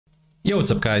Yo,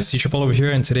 what's up guys, C-Paul over here,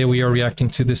 and today we are reacting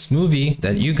to this movie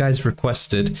that you guys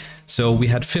requested. So we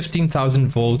had 15,000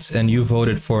 votes and you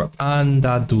voted for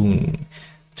Andhadhun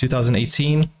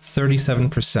 2018,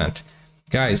 37%.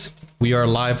 Guys, we are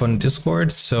live on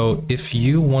Discord, so if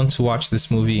you want to watch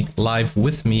this movie live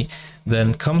with me,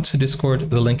 then come to Discord.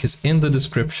 The link is in the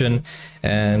description,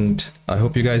 and I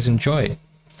hope you guys enjoy.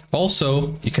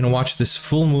 Also, you can watch this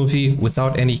full movie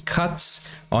without any cuts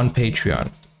on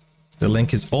Patreon. The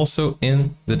link is also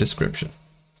in the description.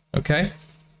 Okay?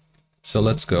 So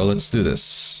let's go. Let's do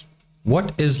this.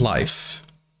 What is life?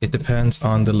 It depends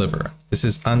on the liver. This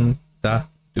is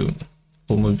Andhadhun.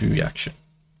 Full movie reaction.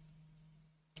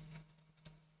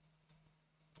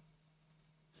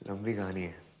 लंबी कहानी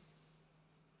है.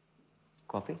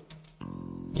 Coffee?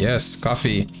 Yes,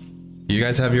 coffee. Do you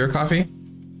guys have your coffee?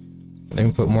 Let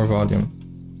me put more volume.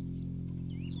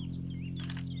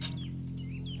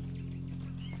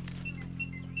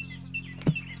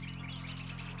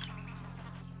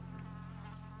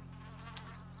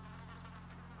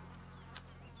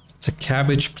 It's a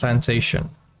cabbage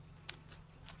plantation.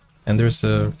 And there's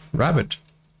a rabbit.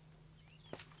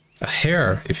 A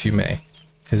hare, if you may,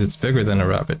 because it's bigger than a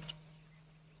rabbit.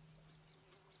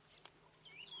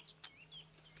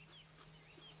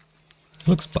 It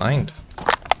looks blind.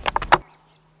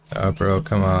 Oh, bro,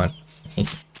 come on.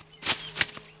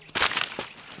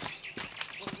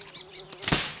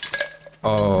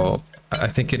 Oh, I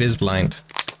think it is blind.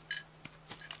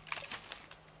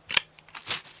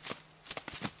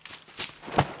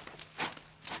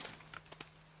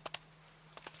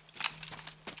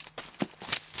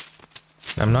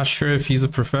 I'm not sure if he's a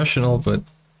professional, but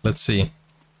let's see.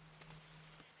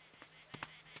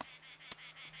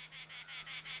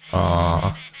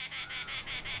 Aww.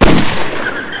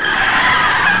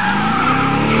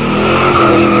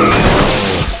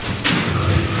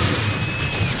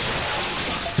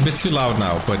 It's a bit too loud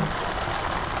now, but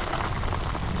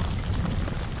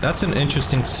that's an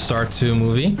interesting start to a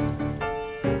movie.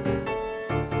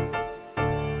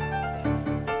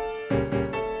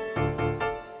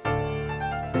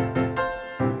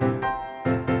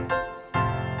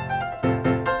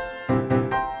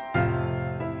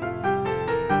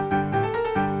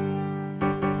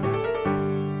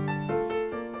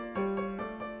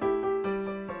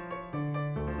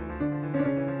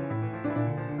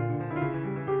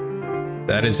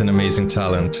 That is an amazing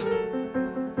talent.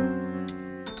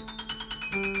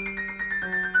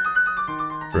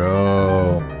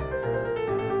 Bro.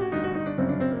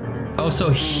 Oh, so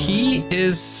he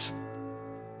is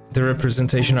the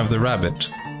representation of the rabbit.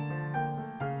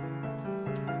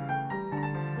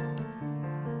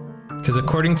 Because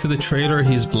according to the trailer,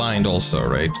 he's blind also,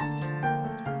 right?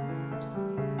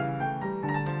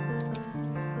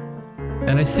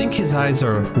 And I think his eyes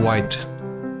are white,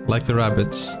 like the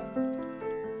rabbit's.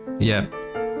 Yeah.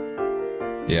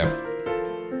 Yeah.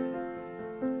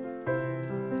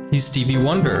 He's Stevie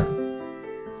Wonder.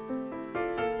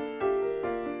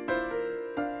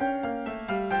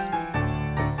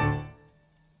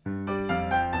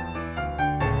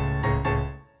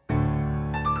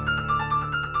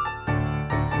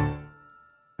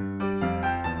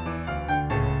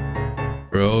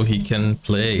 Bro, he can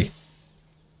play.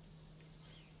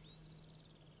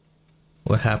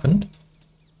 What happened?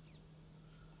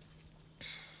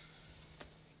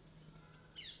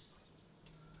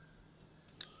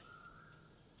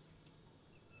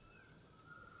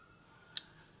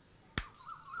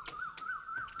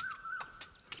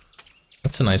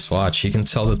 That's a nice watch. You can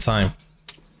tell the time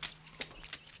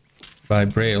by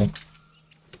Braille.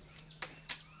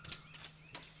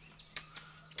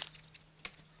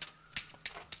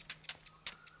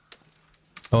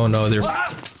 Oh no, they're...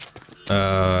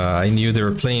 I knew they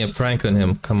were playing a prank on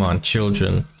him. Come on,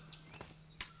 children.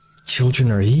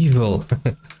 Children are evil.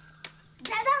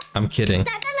 I'm kidding.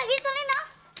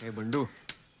 Hey, Bandu.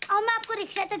 और मैं आपको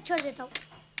rickshaw तक छोड़ देता हूँ,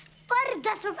 पर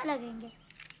 10 रुपए लगेंगे.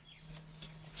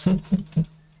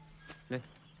 ले.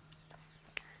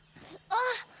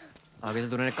 आगे से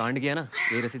तूने कांड किया ना,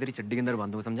 ये रस्सी तेरी चड्डी के अंदर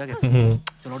बांधूंगा, समझा क्या?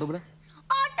 चलो ऑटो बुला.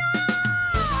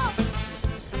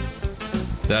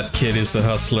 That kid is a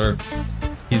hustler.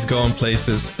 He's going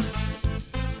places.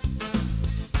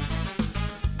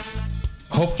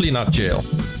 Hopefully not jail.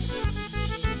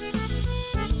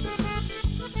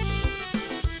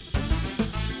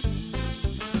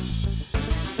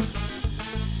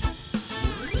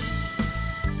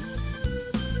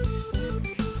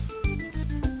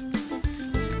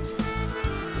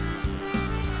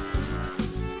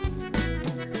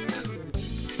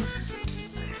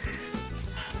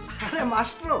 अरे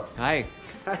मास्टरो. हाय.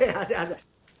 अरे आजा आजा.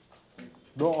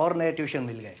 2 और नए ट्यूशन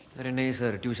मिल गए। अरे नहीं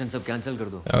सर, ट्यूशन सब कैंसिल कर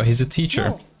दो। Oh, he's a teacher.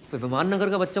 कोई विमान नगर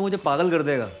का बच्चा मुझे पागल कर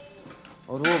देगा।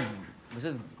 और वो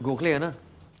मिसेस गोखले है ना,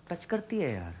 टच करती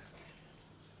है यार।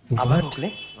 What? गोखले?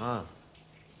 हाँ,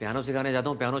 पियानो सिखाने जाता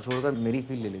हूँ, पियानो छोड़कर मेरी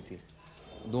फील ले लेती है।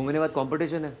 2 महीने बाद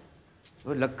कंपटीशन है,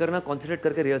 वो लग कर ना कॉन्सेंट्रेट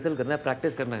करके रिहर्सल करना है,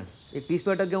 प्रैक्टिस करना है। एक पीस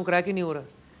पे अटक गया हूँ, क्रैक ही नहीं हो रहा।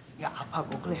 या आपा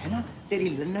गोखले है ना, तेरी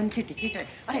लंदन की टिकट है।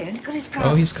 अरे एनकरेज कर।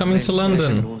 Oh, he's coming to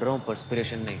London. ढूंढ रहा हूँ,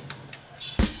 पर्सपिरेशन नहीं।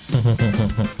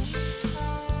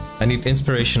 I need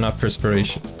inspiration, not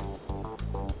perspiration.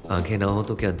 आंखें ना हो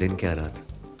तो क्या दिन क्या रात।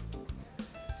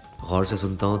 गौर से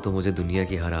सुनता हूँ तो मुझे दुनिया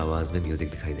की हर आवाज में म्यूजिक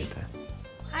दिखाई देता है।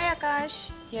 Hi Akash,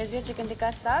 here's your chicken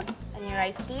tikka sub and your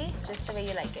iced tea, just the way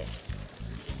you like it.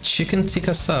 Chicken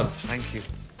tikka sub. Thank you.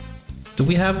 Do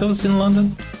we have those in London?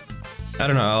 I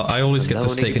don't know. I always get the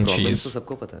steak and cheese. तो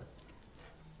सबको पता है।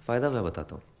 फायदा मैं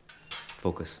बताता हूँ।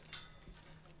 Focus.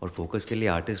 और focus के लिए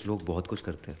आर्टिस्ट लोग बहुत कुछ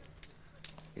करते हैं।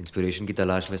 इंस्पिरेशन की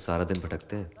तलाश में सारा दिन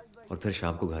भटकते हैं और फिर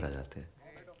शाम को घर आ जाते हैं।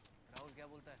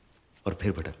 और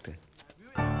फिर भटकते हैं।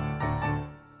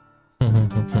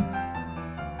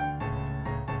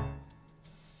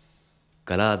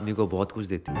 कला आदमी को बहुत कुछ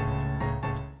देती है,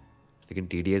 लेकिन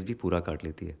टीडीएस भी पूरा काट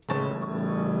लेती है।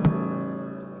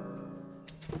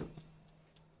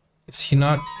 Is he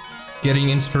not getting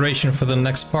inspiration for the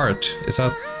next part? Is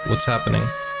that what's happening?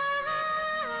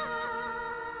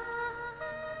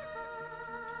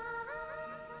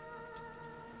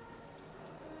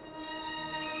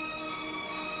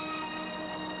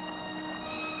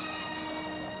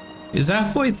 Is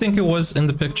that who I think it was in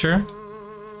the picture?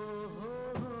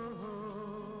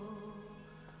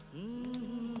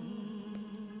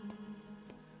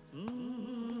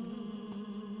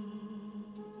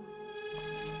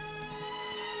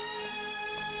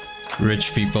 Rich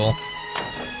people.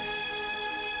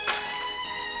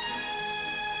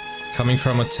 Coming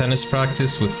from a tennis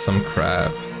practice with some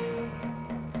crab.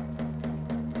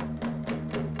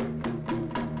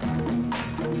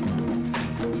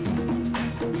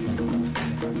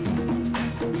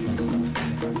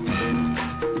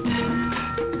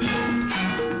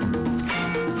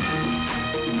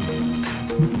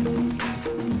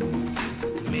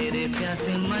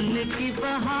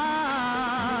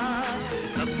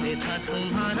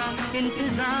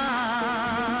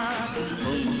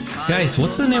 Guys,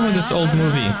 what's the name of this old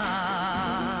movie?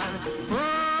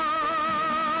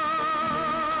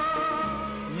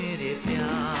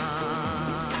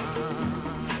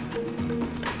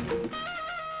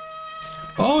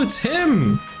 Oh, it's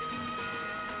him!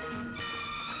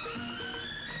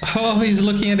 Oh, he's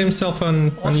looking at himself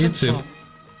on YouTube.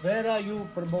 Where are you,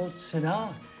 Pramod Sinha?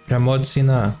 Pramod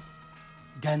Sinha.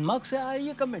 Denmark से आया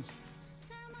ये comment.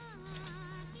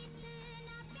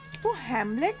 वो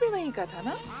Hamlet भी वहीं का था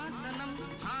ना?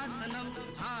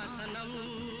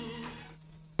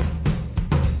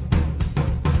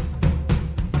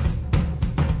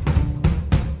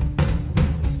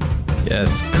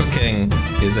 Yes, cooking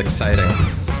is exciting.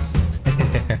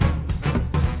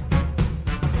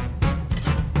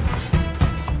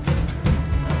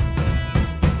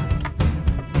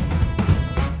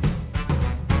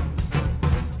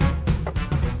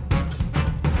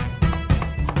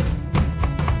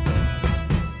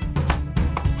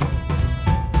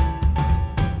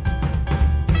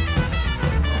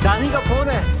 दानी का फोन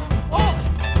है।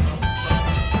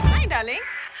 Hi darling.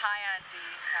 Hi aunty.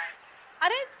 हाय।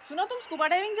 अरे सुनो, तुम स्कूबा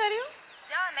डाइविंग जा रही हो?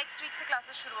 या नेक्स्ट वीक से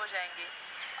क्लासेस शुरू हो जाएंगी।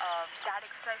 डैड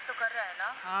एक्सरसाइज तो कर रहा है ना?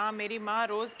 हाँ, मेरी माँ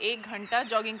रोज 1 घंटा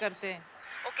जॉगिंग करते हैं।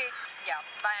 ओके, या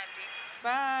bye aunty.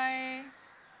 Bye.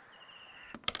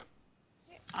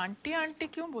 Aunty aunty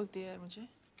क्यों बोलती है यार मुझे?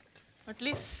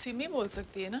 एटलीस्ट सिमी बोल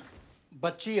सकती है ना?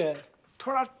 बच्ची है,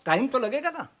 थोड़ा टाइम तो लगेगा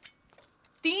ना।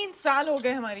 3 साल हो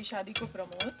गए हमारी शादी को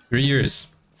प्रमोद। 3 years.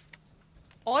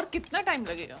 और कितना टाइम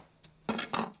लगेगा?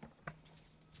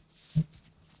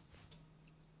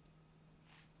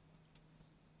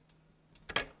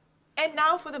 And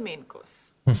now for the main course.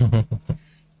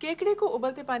 केकड़े को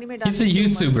उबलते पानी में डाल He's a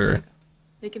YouTuber.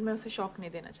 लेकिन मैं उसे शॉक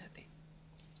नहीं देना चाहती,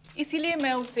 इसीलिए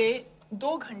मैं उसे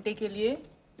 2 घंटे के लिए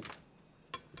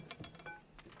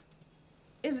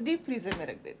इस डीप फ्रीजर में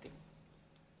रख देती हूँ।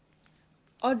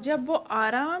 और जब वो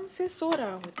आराम से सो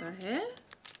रहा होता है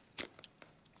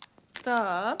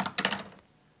तब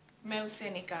मैं उसे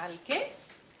निकाल के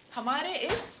हमारे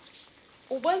इस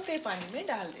उबलते पानी में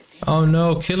डाल देती हूँ। Oh no,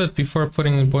 kill it before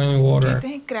putting in boiling water. कहते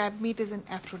हैं crab meat is an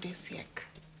एफ्रोडिसियक।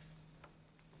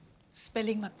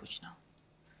 Spelling मत पूछना,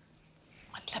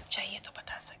 मतलब चाहिए तो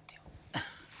बता सकते हो।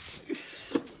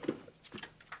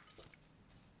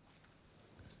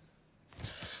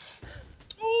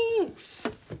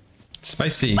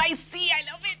 Spicy. Spicy, I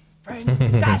love it.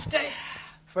 Fantastic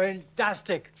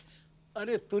fantastic.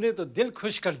 अरे तूने तो दिल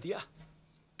खुश कर दिया।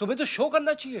 तुम्हें तो शो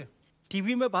करना चाहिए।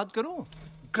 टीवी में बात करूं?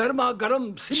 गर्मा गर्म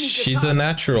सिमी के She's a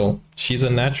natural. She's a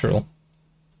natural.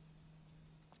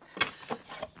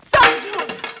 समझो,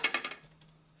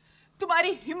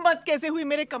 तुम्हारी हिम्मत कैसे हुई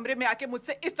मेरे कमरे में आके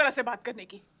मुझसे इस तरह से बात करने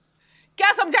की?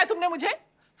 क्या समझाया तुमने मुझे?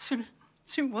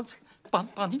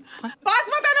 पानी पास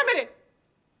मत आना मेरे।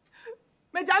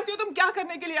 मैं जानती हूँ तुम क्या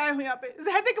करने के लिए आए हो यहाँ पे।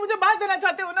 जहर दे के मुझे मार देना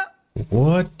चाहते हो ना?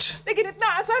 What? लेकिन इतना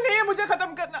आसान नहीं है मुझे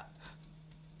खत्म करना।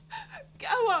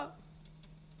 क्या हुआ?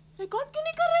 रिकॉर्ड क्यों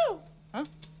नहीं कर रहे हो?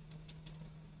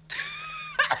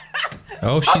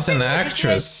 Oh, she's an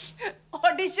actress.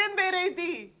 Audition दे रही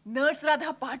थी नर्स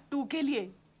राधा पार्ट 2 के लिए।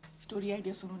 स्टोरी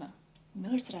आइडिया सुनो ना।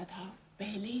 नर्स राधा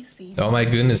पहले सीन Oh my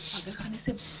goodness. अगर खाने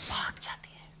से भाग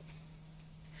जाती है।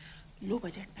 लो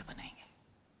बजट में बनाएंगे।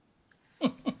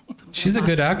 She's a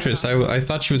good actress. I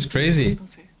thought she was crazy.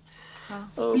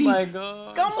 Oh my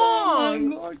God. Come on. Oh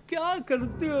my God, क्या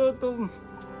करते हो तुम?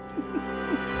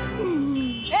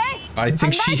 I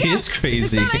think she is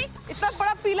crazy. इतना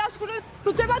बड़ा पीला स्कूटर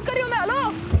तुझसे बात कर रही हूँ मैं। हेलो,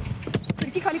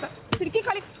 खिड़की खाली कर, खिड़की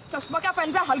खाली। चश्मा क्या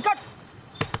पहन रहा है? हलकट।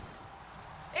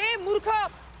 ए मूर्खा,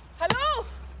 हेलो।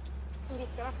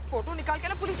 तेरा फोटो निकाल के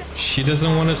ना पुलिस ने। She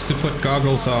doesn't want us to put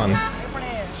goggles on.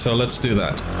 So let's do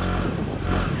that.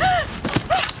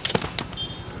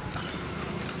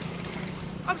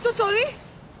 I'm so sorry.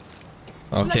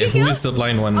 Okay, who is the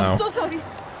blind one now? I'm so sorry.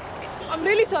 I'm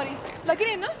really sorry. लगी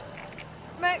नहीं ना?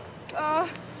 मैं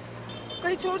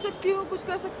कहीं छोड़ सकती हूँ, कुछ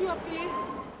कर सकती हूँ आपके लिए।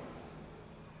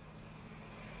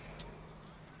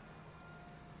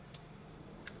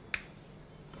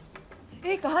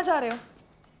 ए, कहाँ जा रहे हो?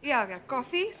 ये आ गया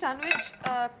कॉफी,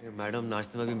 सैंडविच। मैडम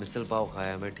नाश्ते में भी मिसल पाव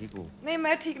खाया। मैं ठीक हूँ। नहीं,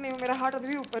 मैं ठीक नहीं हूँ। मेरा हार्ट अभी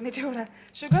भी ऊपर नीचे हो रहा है।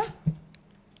 Sugar?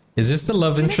 Is this the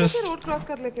love interest? Road cross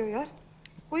कर लेते हो यार।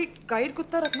 कोई गाइड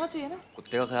कुत्ता रखना चाहिए ना।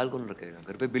 कुत्ते का ख्याल कौन रखेगा?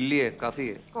 घर पे बिल्ली है, काफी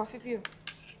है। कॉफी पियो।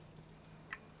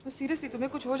 सीरियसली तुम्हें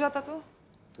कुछ हो जाता तो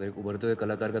एक उभरते हुए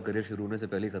कलाकार का करियर शुरू होने से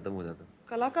पहले ही खत्म हो जाता।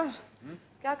 कलाकार?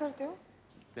 क्या करते हो?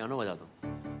 पियानो बजाता हूँ।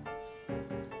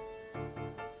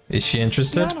 Is she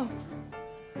interested? पियानो?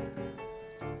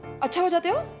 अच्छा बजाते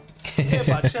हो?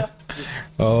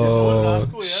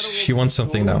 Oh, she wants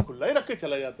something now. खुला ही रख के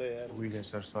चला जाता है यार। वही है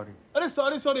सर, सॉरी। अरे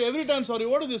sorry every time sorry.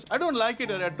 What is this? I don't like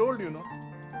it. I told you, no.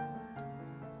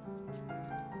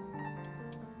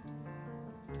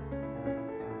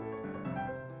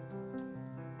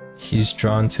 He's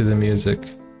drawn to the music.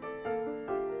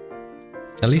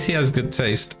 At least he has good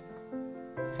taste.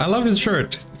 I love his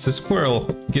shirt. It's a squirrel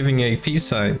giving a peace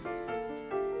sign.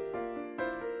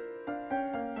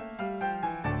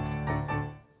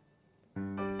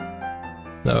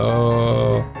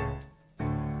 Oh,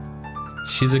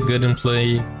 she's a good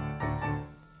employee.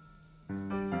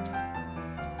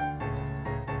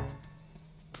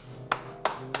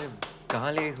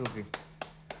 कहाँ ले गई सूफी?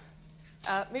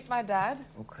 Meet my dad.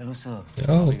 Oh, hello sir.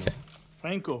 Oh, okay.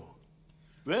 Franco,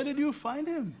 where did you find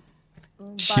him?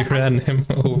 She ran him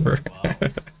over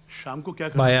शाम को क्या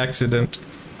by accident.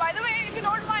 By the way, if you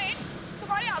don't mind,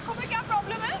 तुम्हारी आंखों में क्या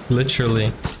प्रॉब्लम है? Literally.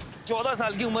 14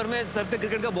 साल की उम्र में सर पे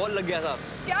क्रिकेट का बॉल लग गया था।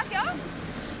 क्या क्या?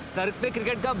 सर पे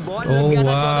क्रिकेट का बॉल लग गया था।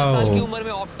 14 साल की wow. उम्र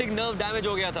में ऑप्टिक नर्व डैमेज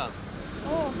हो गया था।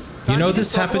 You know, this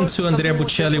happened to Andrea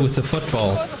Bocelli with the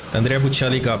football. Andrea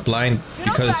Bocelli got blind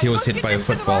because he was hit by a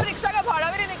football. Rickshaw का भाड़ा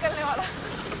भी नहीं निकलने वाला।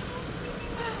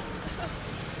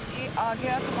 ये आ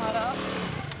गया तुम्हारा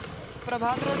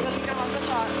प्रभात रोड गली क्रमांक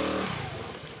 4।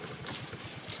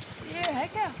 ये है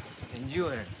क्या? एनजीओ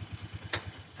है,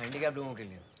 हैंडीकैप्ड लोगों के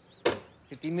लिए।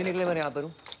 सिर्फ 3 महीने के लिए मैं यहाँ पर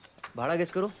हूँ। भाड़ा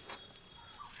गेस करो,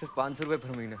 सिर्फ 500 रुपए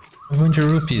पर महीना। 500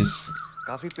 rupees.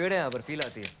 काफी पेड़ है यहाँ पर, फील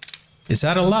आती है। Is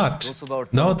that a lot?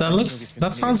 No,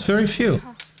 that sounds very few.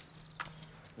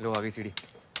 लो आगे सीढ़ी।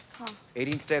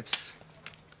 18 steps.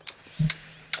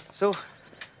 So,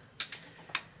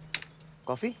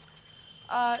 coffee?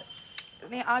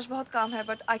 नहीं, आज बहुत काम है,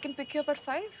 but I can pick you up at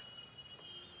 5.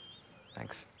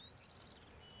 Thanks.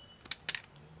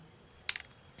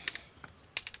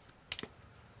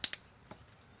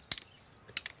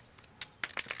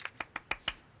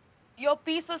 Your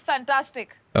piece was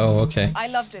fantastic. Oh, okay. I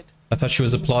loved it. I thought she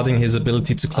was applauding his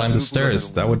ability to climb the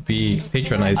stairs. That would be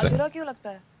patronizing. अधूरा क्यों लगता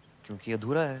है? क्योंकि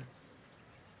अधूरा है।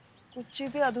 कुछ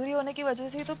चीजें अधूरी होने की वजह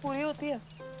से ही तो पूरी होती है।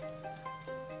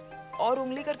 और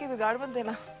उंगली करके बिगाड़ मत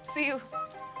देना। See you.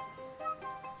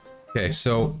 Okay,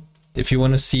 so if you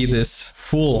want to see this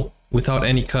full without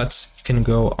any cuts, you can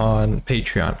go on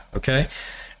Patreon, okay?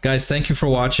 Guys, thank you for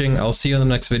watching. I'll see you in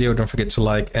the next video. Don't forget to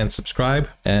like and subscribe.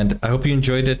 And I hope you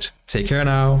enjoyed it. Take care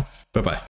now. Bye-bye.